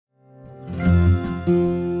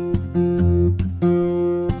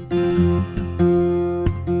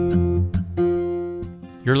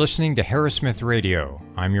listening to Harrowsmith Radio.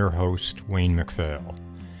 I'm your host, Wayne McPhail.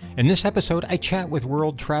 In this episode, I chat with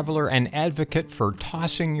world traveler and advocate for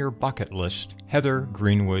tossing your bucket list, Heather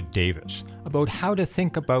Greenwood Davis, about how to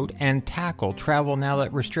think about and tackle travel now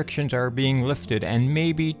that restrictions are being lifted and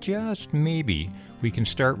maybe, just maybe, we can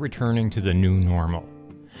start returning to the new normal.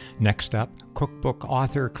 Next up, cookbook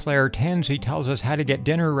author Claire Tansey tells us how to get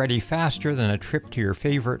dinner ready faster than a trip to your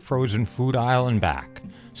favorite frozen food aisle and back.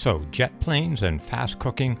 So, jet planes and fast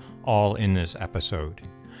cooking, all in this episode.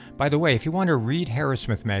 By the way, if you want to read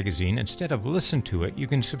Harrowsmith magazine instead of listen to it, you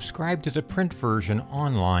can subscribe to the print version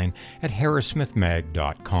online at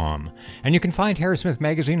harrowsmithmag.com. And you can find Harrowsmith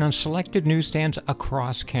magazine on selected newsstands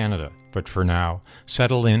across Canada. But for now,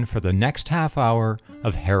 settle in for the next half hour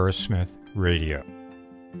of Harrowsmith Radio.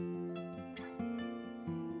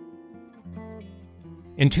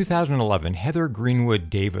 In 2011, Heather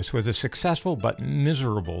Greenwood Davis was a successful but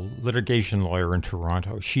miserable litigation lawyer in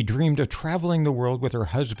Toronto. She dreamed of traveling the world with her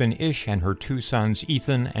husband Ish and her two sons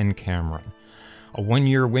Ethan and Cameron. A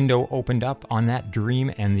one-year window opened up on that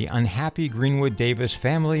dream, and the unhappy Greenwood Davis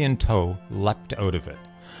family in tow leapt out of it.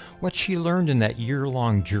 What she learned in that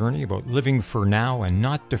year-long journey about living for now and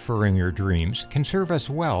not deferring your dreams can serve us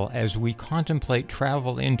well as we contemplate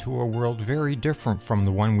travel into a world very different from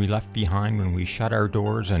the one we left behind when we shut our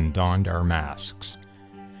doors and donned our masks.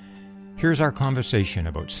 Here's our conversation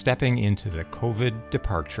about stepping into the COVID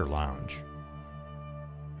departure lounge.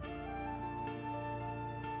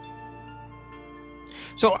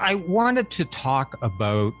 So I wanted to talk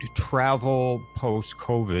about travel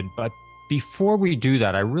post-COVID, but before we do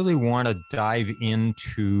that, I really want to dive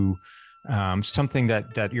into something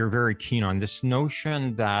that you're very keen on, this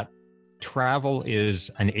notion that travel is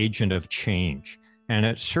an agent of change. And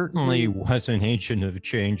it certainly was an agent of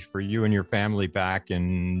change for you and your family back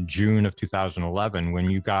in June of 2011 when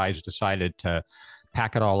you guys decided to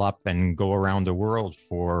pack it all up and go around the world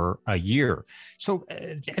for a year. So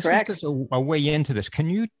as a way into this, can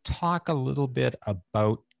you talk a little bit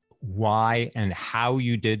about why and how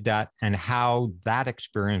you did that and how that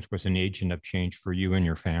experience was an agent of change for you and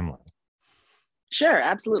your family? Sure,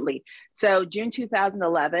 absolutely. So June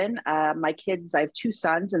 2011, my kids, I have two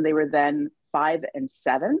sons and they were then 5 and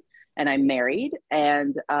 7, and I'm married.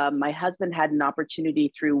 And my husband had an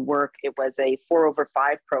opportunity through work. It was a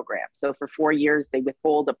 4/5 program. So for 4 years, they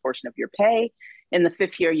withhold a portion of your pay. In the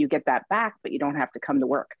 5th year, you get that back, but you don't have to come to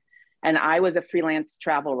work. And I was a freelance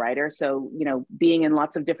travel writer. So, being in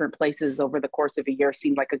lots of different places over the course of a year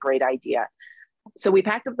seemed like a great idea. So we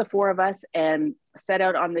packed up the 4 of us and set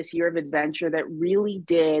out on this year of adventure that really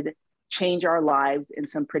did change our lives in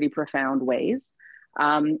some pretty profound ways.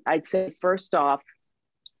 I'd say first off,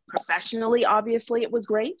 professionally, obviously, it was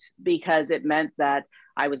great because it meant that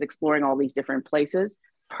I was exploring all these different places.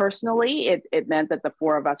 Personally, it meant that the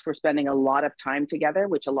 4 of us were spending a lot of time together,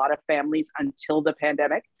 which a lot of families until the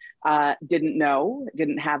pandemic didn't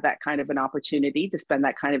have that kind of an opportunity to spend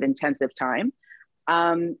that kind of intensive time.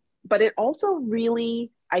 But it also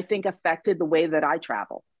really, I think, affected the way that I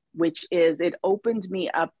travel, which is it opened me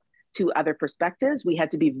up to other perspectives. We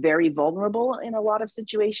had to be very vulnerable in a lot of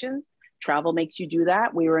situations. Travel makes you do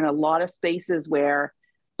that. We were in a lot of spaces where,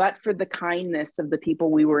 but for the kindness of the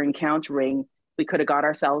people we were encountering, we could have got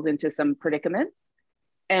ourselves into some predicaments.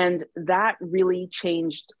 And that really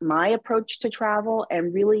changed my approach to travel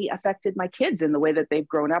and really affected my kids in the way that they've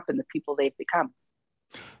grown up and the people they've become.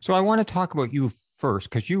 So I want to talk about you first,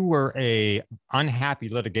 because you were a unhappy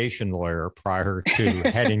litigation lawyer prior to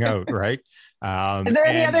heading out, right? Is there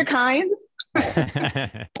any other kind?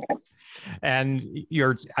 And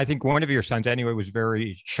I think one of your sons anyway was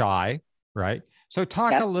very shy, right? So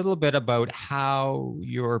talk a little bit about how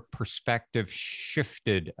your perspective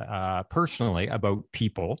shifted personally about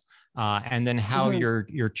people, and then how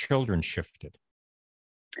your children shifted.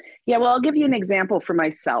 Yeah, well, I'll give you an example for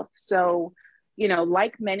myself. So,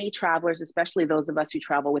 like many travelers, especially those of us who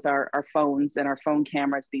travel with our phones and our phone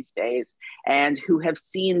cameras these days, and who have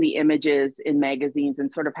seen the images in magazines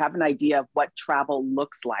and sort of have an idea of what travel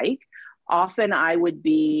looks like. Often I would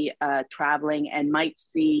be traveling and might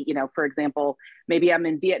see, for example, maybe I'm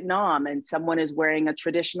in Vietnam and someone is wearing a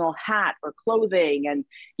traditional hat or clothing and,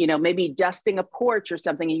 maybe dusting a porch or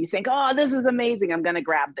something. And you think, oh, this is amazing. I'm going to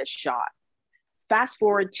grab this shot. Fast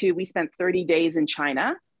forward to, we spent 30 days in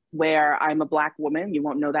China, where I'm a Black woman. You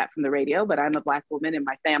won't know that from the radio, but I'm a Black woman and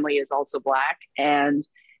my family is also Black. And,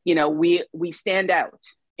 we stand out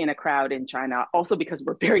in a crowd in China, also because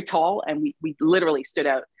we're very tall and we literally stood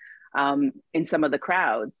out in some of the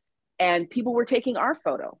crowds, and people were taking our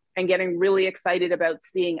photo and getting really excited about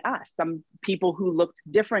seeing us, some people who looked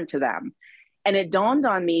different to them. And it dawned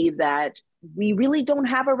on me that we really don't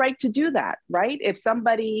have a right to do that, right? If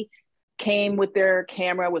somebody came with their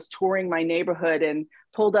camera, was touring my neighborhood and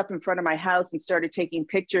pulled up in front of my house and started taking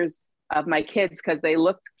pictures of my kids because they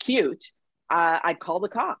looked cute, I'd call the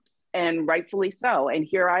cops, and rightfully so. And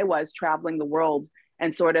here I was traveling the world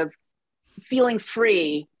and sort of feeling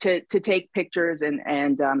free to take pictures and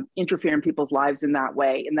interfere in people's lives in that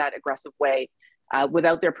way, in that aggressive way,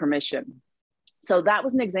 without their permission. So that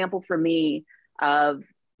was an example for me of,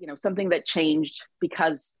 something that changed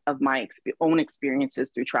because of my own experiences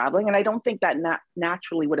through traveling. And I don't think that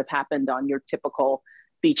naturally would have happened on your typical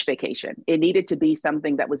beach vacation. It needed to be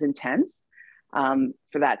something that was intense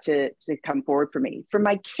for that to come forward for me. For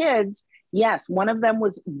my kids, yes, one of them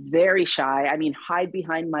was very shy. I mean, hide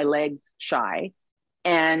behind my legs shy.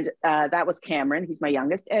 And that was Cameron. He's my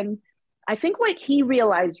youngest. And I think what he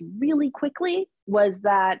realized really quickly was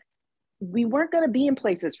that we weren't going to be in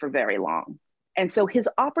places for very long. And so his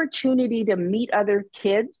opportunity to meet other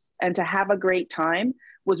kids and to have a great time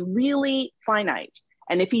was really finite.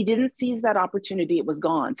 And if he didn't seize that opportunity, it was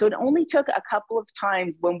gone. So it only took a couple of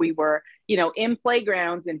times when we were, in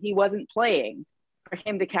playgrounds and he wasn't playing for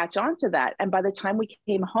him to catch on to that. And by the time we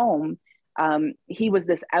came home, he was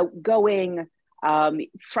this outgoing,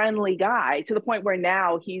 friendly guy, to the point where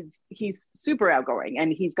now he's super outgoing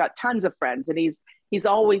and he's got tons of friends and he's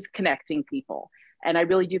always connecting people. And I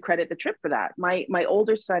really do credit the trip for that. My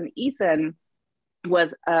older son, Ethan,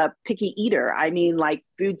 was a picky eater. I mean, like,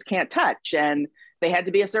 foods can't touch and they had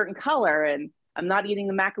to be a certain color. And I'm not eating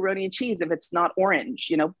the macaroni and cheese if it's not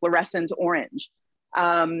orange, fluorescent orange.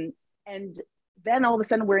 And then all of a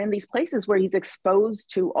sudden we're in these places where he's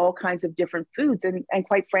exposed to all kinds of different foods. And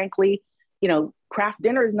quite frankly, craft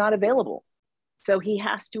dinner is not available. So he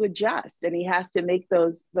has to adjust and he has to make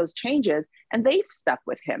those changes, and they've stuck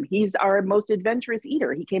with him. He's our most adventurous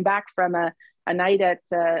eater. He came back from a night at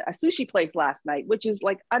a sushi place last night, which is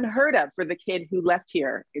like unheard of for the kid who left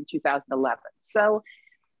here in 2011. So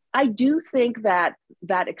I do think that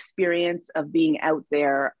experience of being out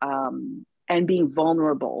there and being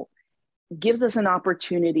vulnerable gives us an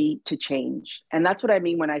opportunity to change. And that's what I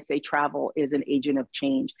mean when I say travel is an agent of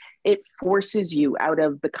change. It forces you out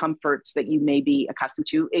of the comforts that you may be accustomed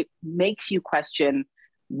to. It makes you question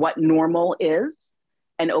what normal is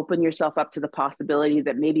and open yourself up to the possibility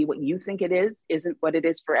that maybe what you think it is isn't what it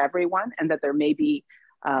is for everyone, and that there may be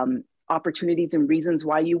opportunities and reasons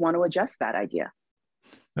why you want to adjust that idea.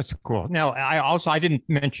 That's cool. Now, I didn't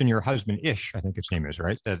mention your husband, Ish, I think his name is,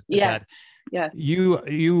 right? Yes. Yeah.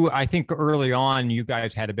 You, I think early on, you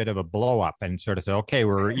guys had a bit of a blow up and sort of said, okay,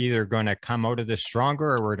 we're either going to come out of this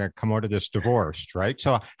stronger or we're going to come out of this divorced, right?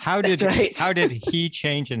 So how did he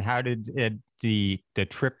change, and how did the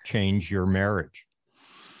trip change your marriage?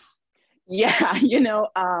 Yeah,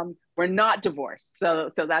 we're not divorced. So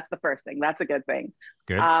that's the first thing. That's a good thing.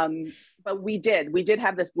 Good. But we did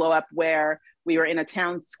have this blow up where we were in a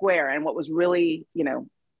town square. And what was really,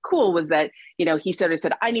 cool was that, he sort of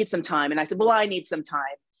said, I need some time. And I said, well, I need some time.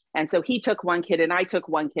 And so he took one kid and I took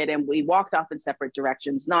one kid and we walked off in separate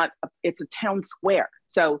directions. It's a town square.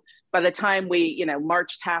 So by the time we,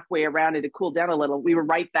 marched halfway around it to cool down a little, we were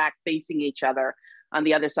right back facing each other on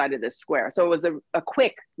the other side of this square. So it was a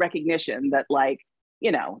quick recognition that, like,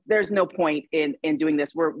 there's no point in doing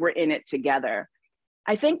this. We're in it together.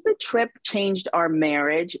 I think the trip changed our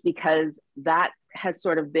marriage because that has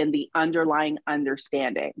sort of been the underlying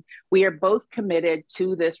understanding. We are both committed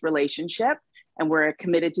to this relationship and we're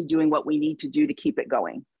committed to doing what we need to do to keep it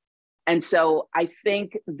going. And so I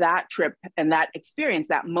think that trip and that experience,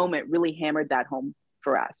 that moment, really hammered that home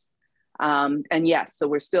for us. And yes, so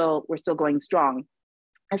we're still going strong.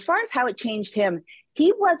 As far as how it changed him,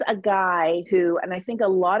 he was a guy who, and I think a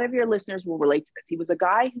lot of your listeners will relate to this, he was a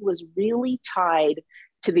guy who was really tied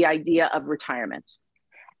to the idea of retirement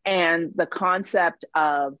and the concept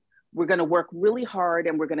of, we're going to work really hard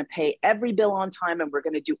and we're going to pay every bill on time and we're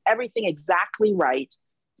going to do everything exactly right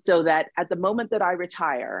so that at the moment that I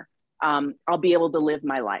retire, I'll be able to live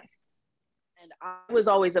my life. And I was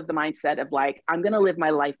always of the mindset of, like, I'm going to live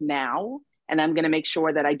my life now. And I'm going to make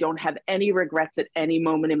sure that I don't have any regrets at any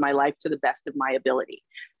moment in my life, to the best of my ability.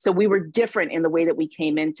 So we were different in the way that we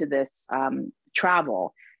came into this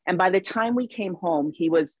travel. And by the time we came home, he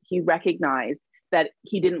recognized that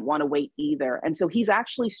he didn't want to wait either. And so he's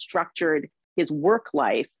actually structured his work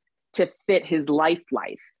life to fit his life.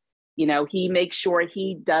 He makes sure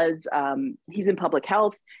he does, he's in public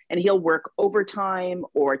health and he'll work overtime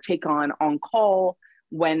or take on call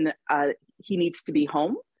when he needs to be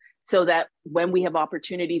home, so that when we have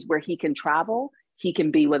opportunities where he can travel, he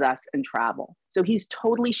can be with us and travel. So he's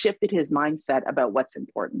totally shifted his mindset about what's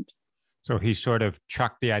important. So he sort of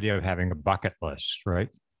chucked the idea of having a bucket list, right?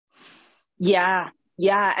 Yeah.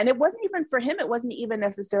 Yeah. And it wasn't even for him, it wasn't even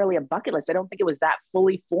necessarily a bucket list. I don't think it was that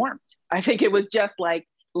fully formed. I think it was just like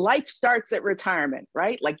life starts at retirement,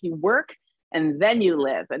 right? Like you work and then you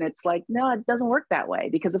live. And it's like, no, it doesn't work that way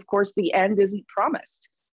because, of course, the end isn't promised.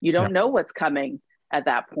 You Yeah. don't know what's coming at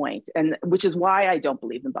that point. And which is why I don't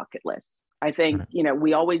believe in bucket lists. I think, Right.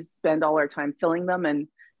 we always spend all our time filling them and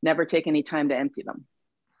never take any time to empty them.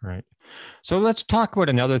 Right. So let's talk about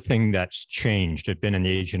another thing that's changed. It's been an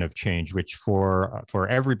agent of change, which for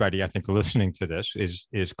everybody, I think, listening to this is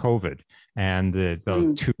COVID and the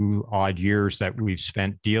Mm, 2 odd years that we've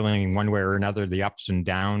spent dealing one way or another, the ups and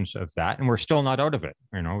downs of that. And we're still not out of it.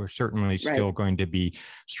 We're certainly right. still going to be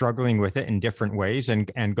struggling with it in different ways.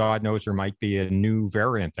 And God knows there might be a new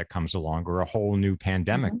variant that comes along or a whole new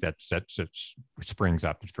pandemic Mm-hmm. that springs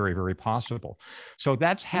up. It's very, very possible. So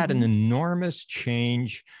that's had an Mm-hmm. enormous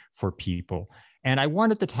change for people. And I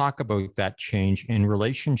wanted to talk about that change in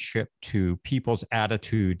relationship to people's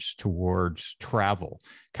attitudes towards travel,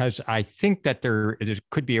 because I think that there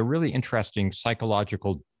could be a really interesting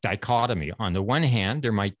psychological dichotomy. On the one hand,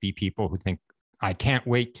 there might be people who think, I can't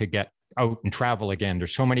wait to get out and travel again.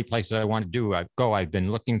 There's so many places I want to do. I've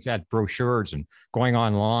been looking at brochures and going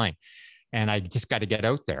online, and I just got to get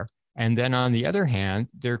out there. And then on the other hand,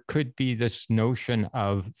 there could be this notion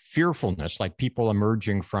of fearfulness, like people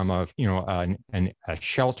emerging from a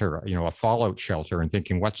shelter, a fallout shelter, and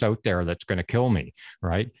thinking, what's out there that's going to kill me,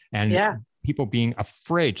 right? And Yeah. people being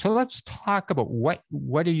afraid. So let's talk about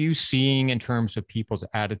what are you seeing in terms of people's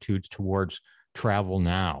attitudes towards travel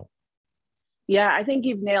now? Yeah, I think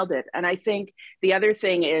you've nailed it. And I think the other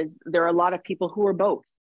thing is there are a lot of people who are both,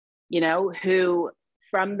 who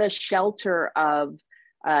from the shelter of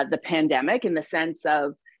the pandemic, in the sense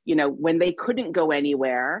of, when they couldn't go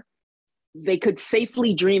anywhere, they could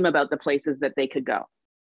safely dream about the places that they could go.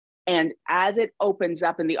 And as it opens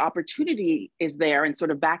up and the opportunity is there and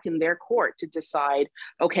sort of back in their court to decide,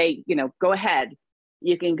 okay, go ahead,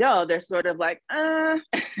 you can go. They're sort of like, I'm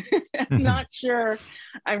not sure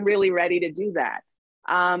I'm really ready to do that.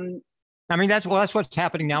 I mean, that's what's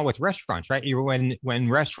happening now with restaurants, right? When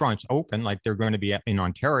restaurants open, like they're going to be in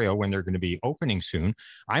Ontario, when they're going to be opening soon,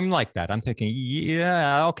 I'm like that. I'm thinking,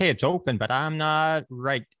 yeah, okay, it's open, but I'm not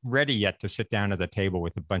ready yet to sit down at the table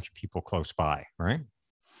with a bunch of people close by, right?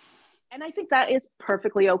 And I think that is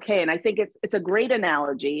perfectly okay. And I think it's a great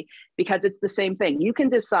analogy because it's the same thing. You can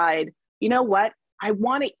decide, you know what, I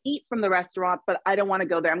want to eat from the restaurant, but I don't want to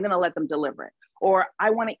go there. I'm going to let them deliver it. Or I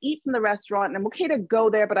want to eat from the restaurant and I'm okay to go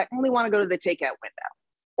there, but I only want to go to the takeout window.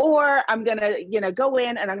 Or I'm going to, go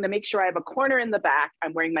in and I'm going to make sure I have a corner in the back.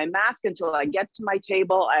 I'm wearing my mask until I get to my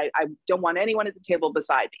table. I don't want anyone at the table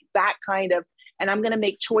beside me, that kind of, and I'm going to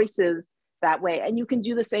make choices that way. And you can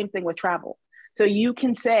do the same thing with travel. So you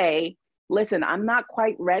can say, listen, I'm not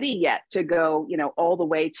quite ready yet to go, all the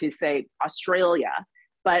way to, say, Australia,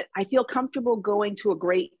 but I feel comfortable going to a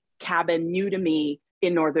great cabin new to me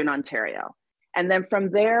in Northern Ontario. And then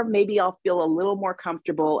from there, maybe I'll feel a little more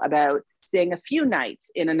comfortable about staying a few nights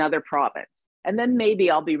in another province. And then maybe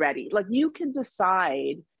I'll be ready. Like, you can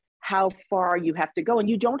decide how far you have to go, and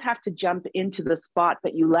you don't have to jump into the spot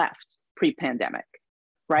that you left pre-pandemic,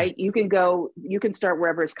 right? You can start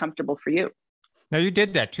wherever is comfortable for you. Now, you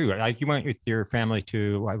did that too. Like, you went with your family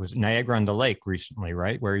to, I was Niagara-on-the-Lake recently,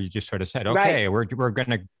 right? Where you just sort of said, okay, Right. we're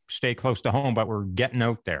going to stay close to home, but we're getting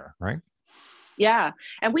out there, right? Yeah.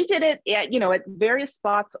 And we did it at various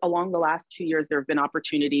spots along the last 2 years. There have been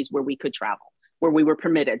opportunities where we could travel, where we were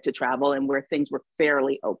permitted to travel and where things were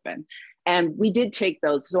fairly open. And we did take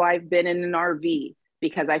those. So I've been in an RV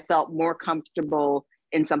because I felt more comfortable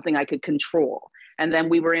in something I could control. And then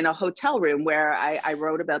we were in a hotel room where I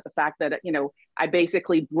wrote about the fact that, I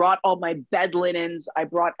basically brought all my bed linens. I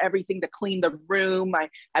brought everything to clean the room.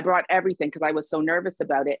 I brought everything because I was so nervous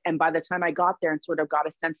about it. And by the time I got there and sort of got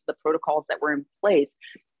a sense of the protocols that were in place,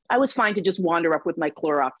 I was fine to just wander up with my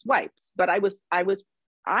Clorox wipes. But I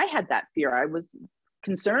had that fear. I was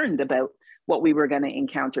concerned about what we were going to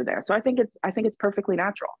encounter there. So I think it's perfectly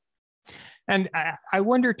natural. And I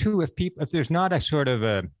wonder too, if there's not a sort of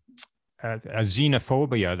a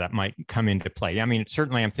xenophobia that might come into play. I mean,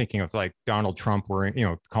 certainly I'm thinking of like Donald Trump, where,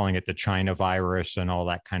 calling it the China virus and all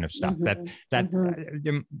that kind of stuff. Mm-hmm.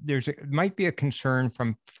 Mm-hmm. There's might be a concern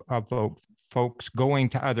from about folks going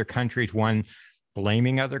to other countries, one,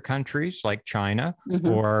 blaming other countries like China, Mm-hmm.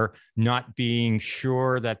 or not being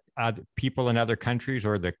sure that people in other countries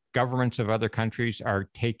or the governments of other countries are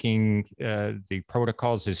taking the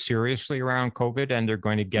protocols as seriously around COVID, and they're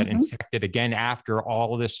going to get Mm-hmm. infected again after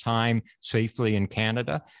all this time safely in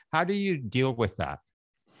Canada. How do you deal with that?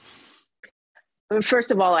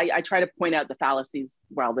 First of all, I try to point out the fallacies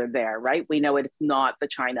while they're there, right? We know it's not the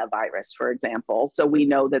China virus, for example. So we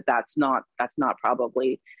know that that's not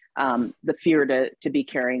probably the fear to be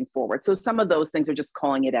carrying forward. So some of those things are just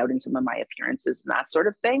calling it out in some of my appearances and that sort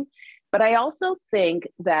of thing. But I also think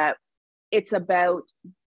that it's about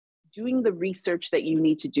doing the research that you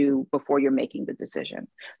need to do before you're making the decision.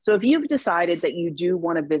 So if you've decided that you do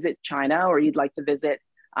want to visit China, or you'd like to visit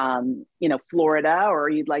Florida, or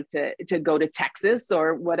you'd like to go to Texas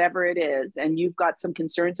or whatever it is, and you've got some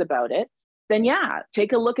concerns about it, then yeah,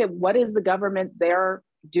 take a look at what is the government there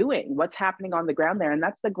doing, what's happening on the ground there. And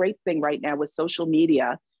that's the great thing right now with social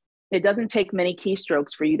media. It doesn't take many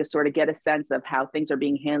keystrokes for you to sort of get a sense of how things are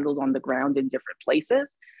being handled on the ground in different places.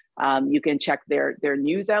 You can check their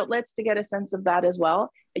news outlets to get a sense of that as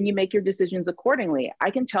well, and you make your decisions accordingly.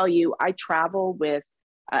 I can tell you, I travel with,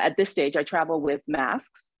 at this stage, I travel with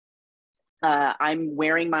masks. I'm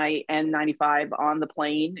wearing my N95 on the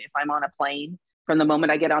plane if I'm on a plane, from the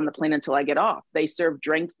moment I get on the plane until I get off. They serve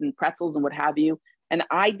drinks and pretzels and what have you, and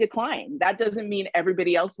I decline. That doesn't mean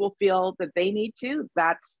everybody else will feel that they need to.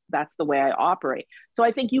 That's the way I operate. So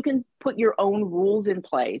I think you can put your own rules in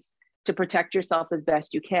place to protect yourself as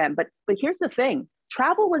best you can. But here's the thing,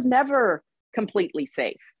 travel was never completely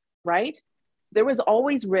safe, right? There was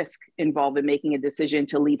always risk involved in making a decision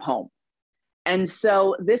to leave home. And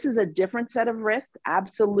so this is a different set of risks.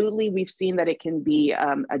 Absolutely, we've seen that it can be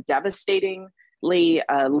a devastatingly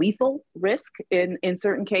lethal risk in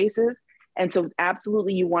certain cases. And so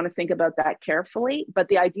absolutely, you want to think about that carefully. But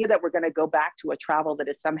the idea that we're going to go back to a travel that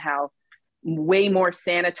is somehow way more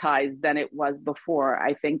sanitized than it was before,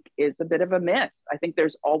 I think is a bit of a myth. I think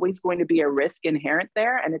there's always going to be a risk inherent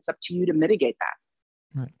there, and it's up to you to mitigate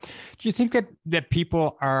that. Right. Do you think that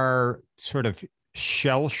people are sort of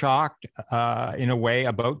shell-shocked in a way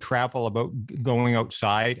about travel, about going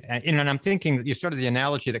outside? And I'm thinking, sort of the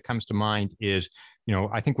analogy that comes to mind is,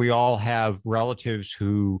 I think we all have relatives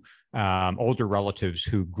who, older relatives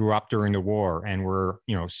who grew up during the war and were,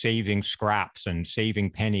 saving scraps and saving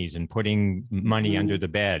pennies and putting money under the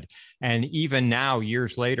bed. And even now,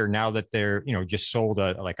 years later, now that they're, just sold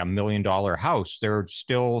like $1 million house, they're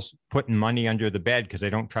still putting money under the bed because they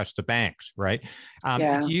don't trust the banks, right?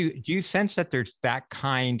 Yeah. Do you sense that there's that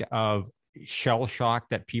kind of shell shock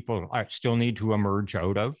that people still need to emerge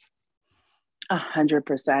out of?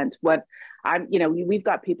 100%. We've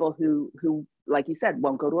got people who, like you said,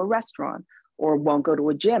 won't go to a restaurant or won't go to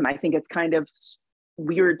a gym. I think it's kind of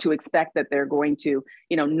weird to expect that they're going to,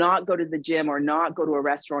 not go to the gym or not go to a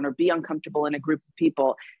restaurant or be uncomfortable in a group of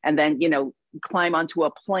people and then, climb onto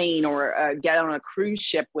a plane or get on a cruise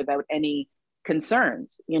ship without any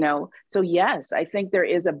concerns, So yes, I think there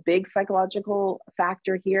is a big psychological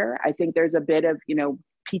factor here. I think there's a bit of,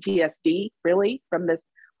 PTSD really from this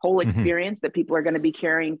whole experience that people are going to be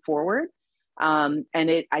carrying forward.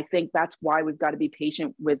 I think that's why we've got to be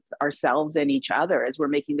patient with ourselves and each other as we're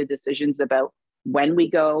making the decisions about when we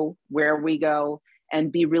go, where we go,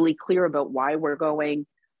 and be really clear about why we're going,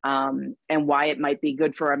 and why it might be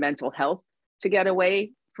good for our mental health to get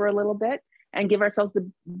away for a little bit and give ourselves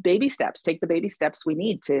the baby steps, take the baby steps we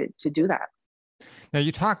need to do that. Now,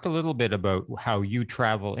 you talked a little bit about how you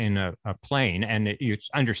travel in a plane, and it's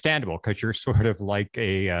understandable because you're sort of like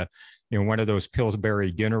a, one of those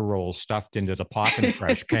Pillsbury dinner rolls stuffed into the Poppin'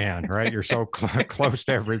 Fresh can, right? You're so close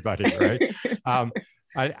to everybody, right?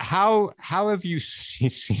 How have you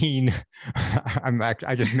seen?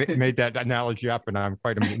 I just made that analogy up, and I'm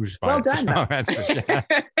quite amused by it. Well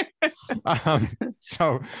done.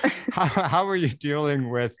 So, how are you dealing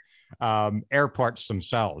with airports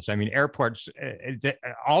themselves? I mean, airports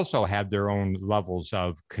also have their own levels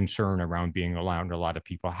of concern around being around a lot of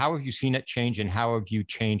people. How have you seen it change, and how have you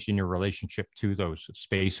changed in your relationship to those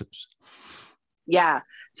spaces? Yeah.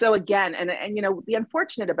 So again, and the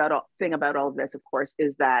unfortunate thing about all of this, of course,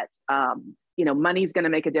 is that money's going to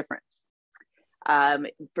make a difference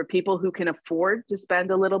for people who can afford to spend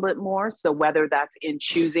a little bit more. So whether that's in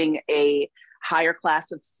choosing a higher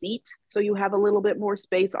class of seat, so you have a little bit more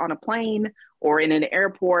space on a plane or in an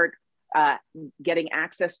airport, getting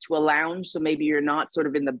access to a lounge. So maybe you're not sort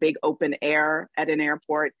of in the big open air at an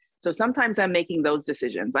airport. So sometimes I'm making those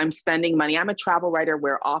decisions. I'm spending money. I'm a travel writer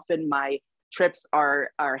where often my trips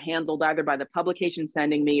are handled either by the publication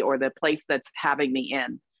sending me or the place that's having me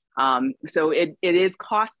in. So it is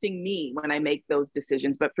costing me when I make those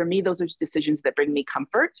decisions. But for me, those are decisions that bring me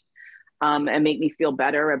comfort. And make me feel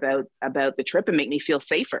better about the trip and make me feel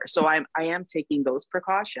safer. So I am taking those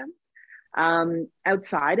precautions.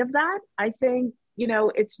 Outside of that, I think,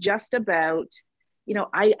 it's just about,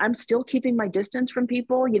 I'm still keeping my distance from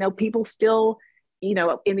people. People still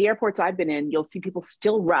in the airports I've been in, you'll see people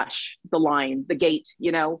still rush the line, the gate,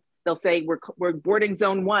 they'll say we're boarding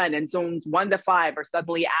zone 1 and zones 1 to 5 are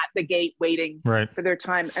suddenly at the gate waiting for their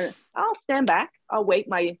time. And I'll stand back. I'll wait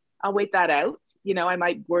that out. I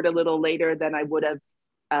might board a little later than I would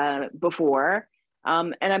have before.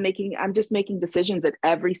 And I'm just making decisions at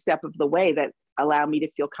every step of the way that allow me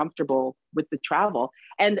to feel comfortable with the travel.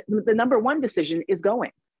 And the number one decision is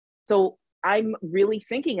going. So I'm really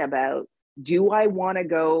thinking about, do I want to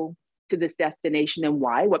go to this destination and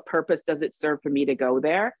why? What purpose does it serve for me to go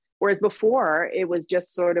there? Whereas before, it was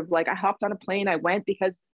just sort of like I hopped on a plane, I went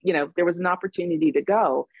because, there was an opportunity to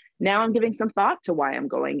go. Now I'm giving some thought to why I'm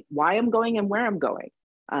going, and where I'm going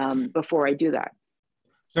before I do that.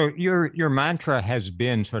 So your mantra has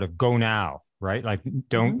been sort of go now, right? Like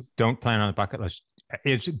don't plan on a bucket list.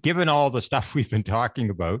 Is, given all the stuff we've been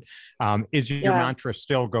talking about, is your mantra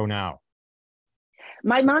still go now?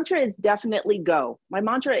 My mantra is definitely go. My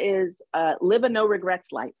mantra is live a no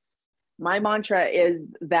regrets life. My mantra is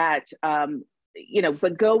that,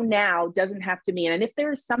 but go now doesn't have to mean, and if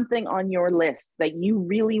there's something on your list that you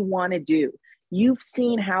really want to do, you've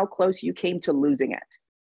seen how close you came to losing it.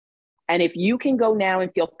 And if you can go now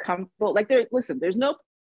and feel comfortable, there's no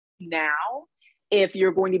now. If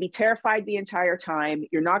you're going to be terrified the entire time,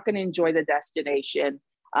 you're not going to enjoy the destination.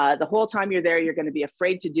 The whole time you're there, you're going to be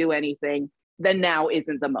afraid to do anything. Then now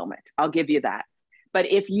isn't the moment. I'll give you that. But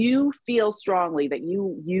if you feel strongly that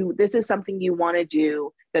this is something you want to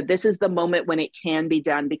do, that this is the moment when it can be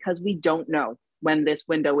done, because we don't know when this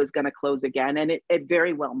window is going to close again. And it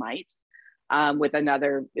very well might, with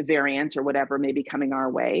another variant or whatever may be coming our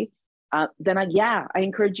way. Then I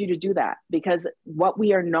encourage you to do that, because what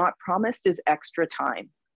we are not promised is extra time.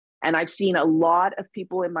 And I've seen a lot of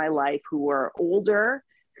people in my life who are older,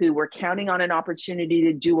 who were counting on an opportunity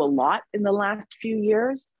to do a lot in the last few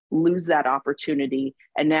years, lose that opportunity,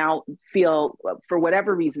 and now feel, for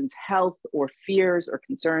whatever reasons, health or fears or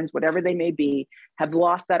concerns, whatever they may be, have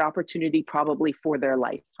lost that opportunity probably for their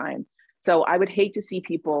lifetime. So I would hate to see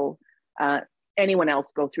people, anyone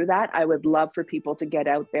else go through that. I would love for people to get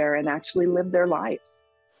out there and actually live their lives.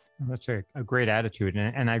 That's a great attitude.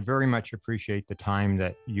 And I very much appreciate the time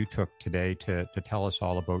that you took today to tell us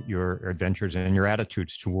all about your adventures and your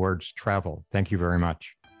attitudes towards travel. Thank you very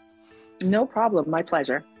much. No problem. My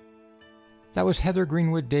pleasure. That was Heather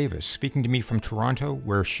Greenwood Davis speaking to me from Toronto,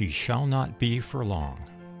 where she shall not be for long.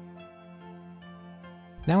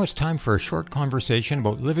 Now it's time for a short conversation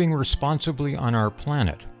about living responsibly on our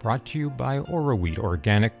planet, brought to you by Ora-Wheat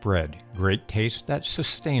Organic Bread, great taste that's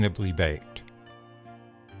sustainably baked.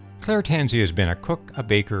 Claire Tansey has been a cook, a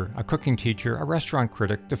baker, a cooking teacher, a restaurant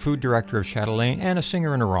critic, the food director of Chatelaine, and a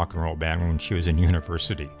singer in a rock and roll band when she was in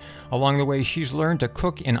university. Along the way, she's learned to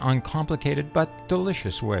cook in uncomplicated but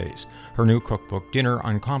delicious ways. Her new cookbook, Dinner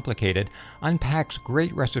Uncomplicated, unpacks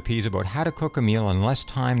great recipes about how to cook a meal in less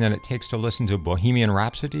time than it takes to listen to Bohemian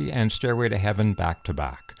Rhapsody and Stairway to Heaven back to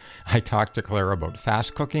back. I talked to Claire about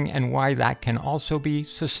fast cooking and why that can also be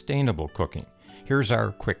sustainable cooking. Here's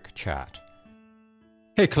our quick chat.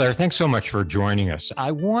 Hey, Claire, thanks so much for joining us.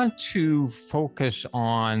 I want to focus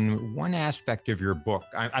on one aspect of your book.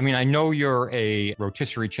 I know you're a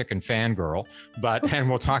rotisserie chicken fangirl, and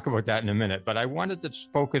we'll talk about that in a minute, but I wanted to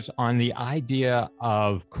focus on the idea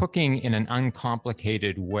of cooking in an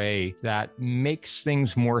uncomplicated way that makes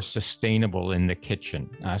things more sustainable in the kitchen.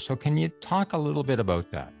 So can you talk a little bit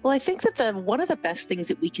about that? Well, I think that one of the best things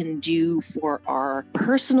that we can do for our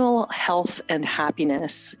personal health and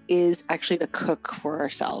happiness is actually to cook for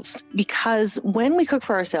ourselves. Because when we cook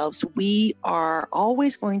for ourselves, we are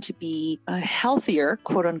always going to be healthier,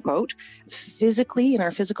 quote unquote, physically in our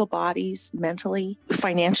physical bodies, mentally,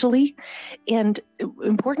 financially, and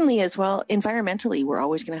importantly as well, environmentally, we're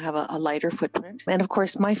always going to have a lighter footprint. And of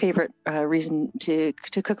course, my favorite reason to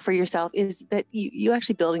cook for yourself is that you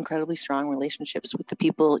actually build incredibly strong relationships with the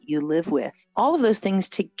people you live with. All of those things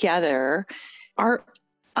together are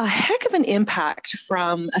a heck of an impact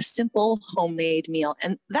from a simple homemade meal.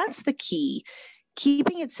 And that's the key.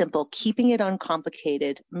 Keeping it simple, keeping it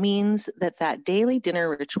uncomplicated means that daily dinner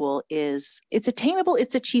ritual it's attainable,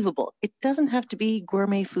 it's achievable. It doesn't have to be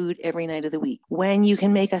gourmet food every night of the week. When you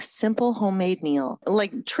can make a simple homemade meal,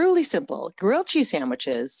 like truly simple, grilled cheese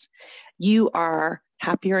sandwiches, you are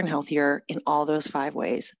happier and healthier in all those 5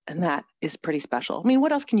 ways. And that is pretty special. I mean,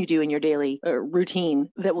 what else can you do in your daily routine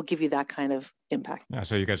that will give you that kind of impact? Yeah,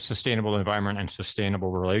 so you got sustainable environment and sustainable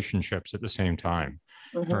relationships at the same time.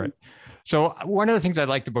 Mm-hmm. All right. So one of the things I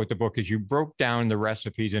liked about the book is you broke down the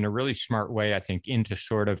recipes in a really smart way, I think, into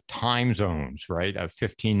sort of time zones, right? Of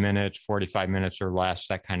 15 minutes, 45 minutes or less,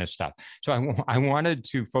 that kind of stuff. So I wanted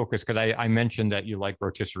to focus because I mentioned that you like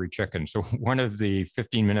rotisserie chicken. So one of the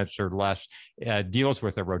 15 minutes or less deals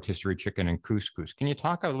with a rotisserie chicken and couscous. Can you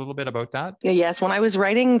talk a little bit about that? Yes. When I was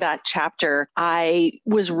writing that chapter, I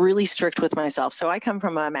was really strict with myself. So I come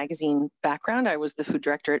from a magazine background. I was the food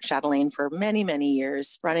director at Chatelaine for many, many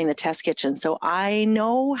years, running the test kitchen. So I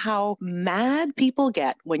know how mad people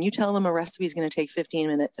get when you tell them a recipe is going to take 15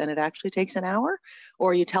 minutes and it actually takes an hour,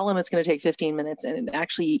 or you tell them it's going to take 15 minutes and it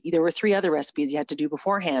actually, there were 3 other recipes you had to do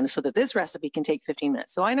beforehand so that this recipe can take 15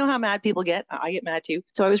 minutes. So I know how mad people get. I get mad too.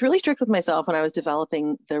 So I was really strict with myself when I was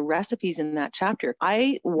developing the recipes in that chapter.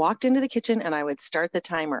 I walked into the kitchen and I would start the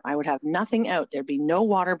timer. I would have nothing out. There'd be no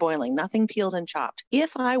water boiling, nothing peeled and chopped.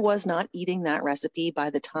 If I was not eating that recipe by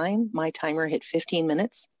the time my timer hit 15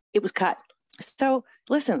 minutes, it was cut. So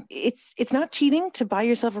listen, it's not cheating to buy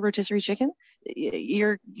yourself a rotisserie chicken.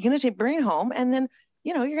 You're going to bring it home and then,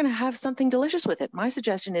 you're going to have something delicious with it. My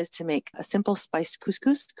suggestion is to make a simple spiced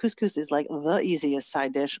couscous. Couscous is like the easiest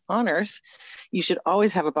side dish on earth. You should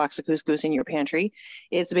always have a box of couscous in your pantry.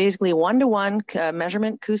 It's basically 1-to-1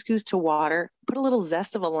 measurement couscous to water. Put a little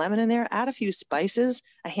zest of a lemon in there, add a few spices,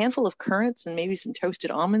 a handful of currants and maybe some toasted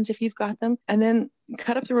almonds if you've got them, and then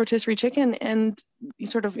cut up the rotisserie chicken and you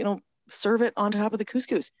sort of, serve it on top of the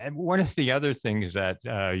couscous. And one of the other things that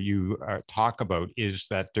you talk about is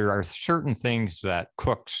that there are certain things that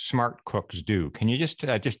smart cooks do. Can you just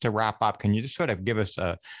to wrap up, can you just sort of give us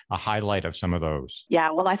a highlight of some of those?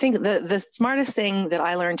 Yeah, well, I think the smartest thing that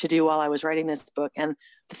I learned to do while I was writing this book, and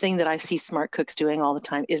the thing that I see smart cooks doing all the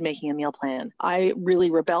time, is making a meal plan. I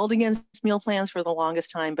really rebelled against meal plans for the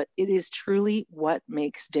longest time, but it is truly what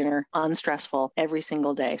makes dinner unstressful every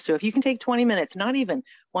single day. So if you can take 20 minutes, not even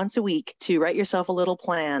once a week, to write yourself a little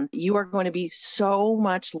plan, you are going to be so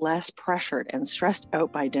much less pressured and stressed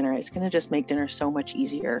out by dinner. It's going to just make dinner so much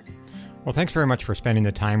easier. Well, thanks very much for spending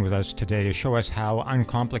the time with us today to show us how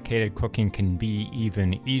uncomplicated cooking can be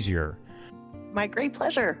even easier. My great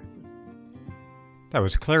pleasure. That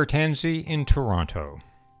was Claire Tansey in Toronto.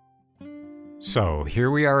 So,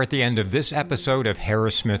 here we are at the end of this episode of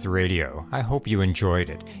Harrowsmith Radio. I hope you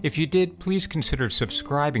enjoyed it. If you did, please consider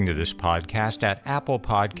subscribing to this podcast at Apple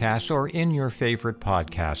Podcasts or in your favorite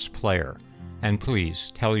podcast player. And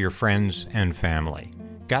please tell your friends and family.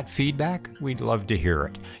 Got feedback? We'd love to hear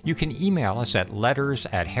it. You can email us at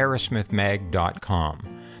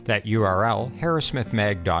letters@harrowsmithmag.com. That URL,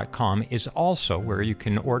 harrowsmithmag.com, is also where you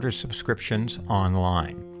can order subscriptions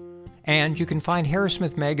online. And you can find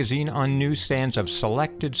Harrowsmith Magazine on newsstands of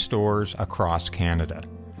selected stores across Canada.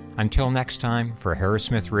 Until next time, for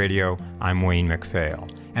Harrowsmith Radio, I'm Wayne McPhail.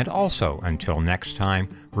 And also, until next time,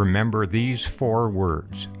 remember these 4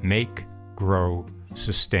 words: make, grow,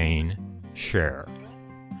 sustain, share.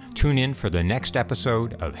 Tune in for the next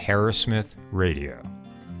episode of Harrowsmith Radio.